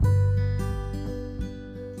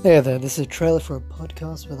Hey there, this is a trailer for a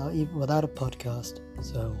podcast without a podcast,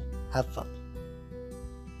 so have fun.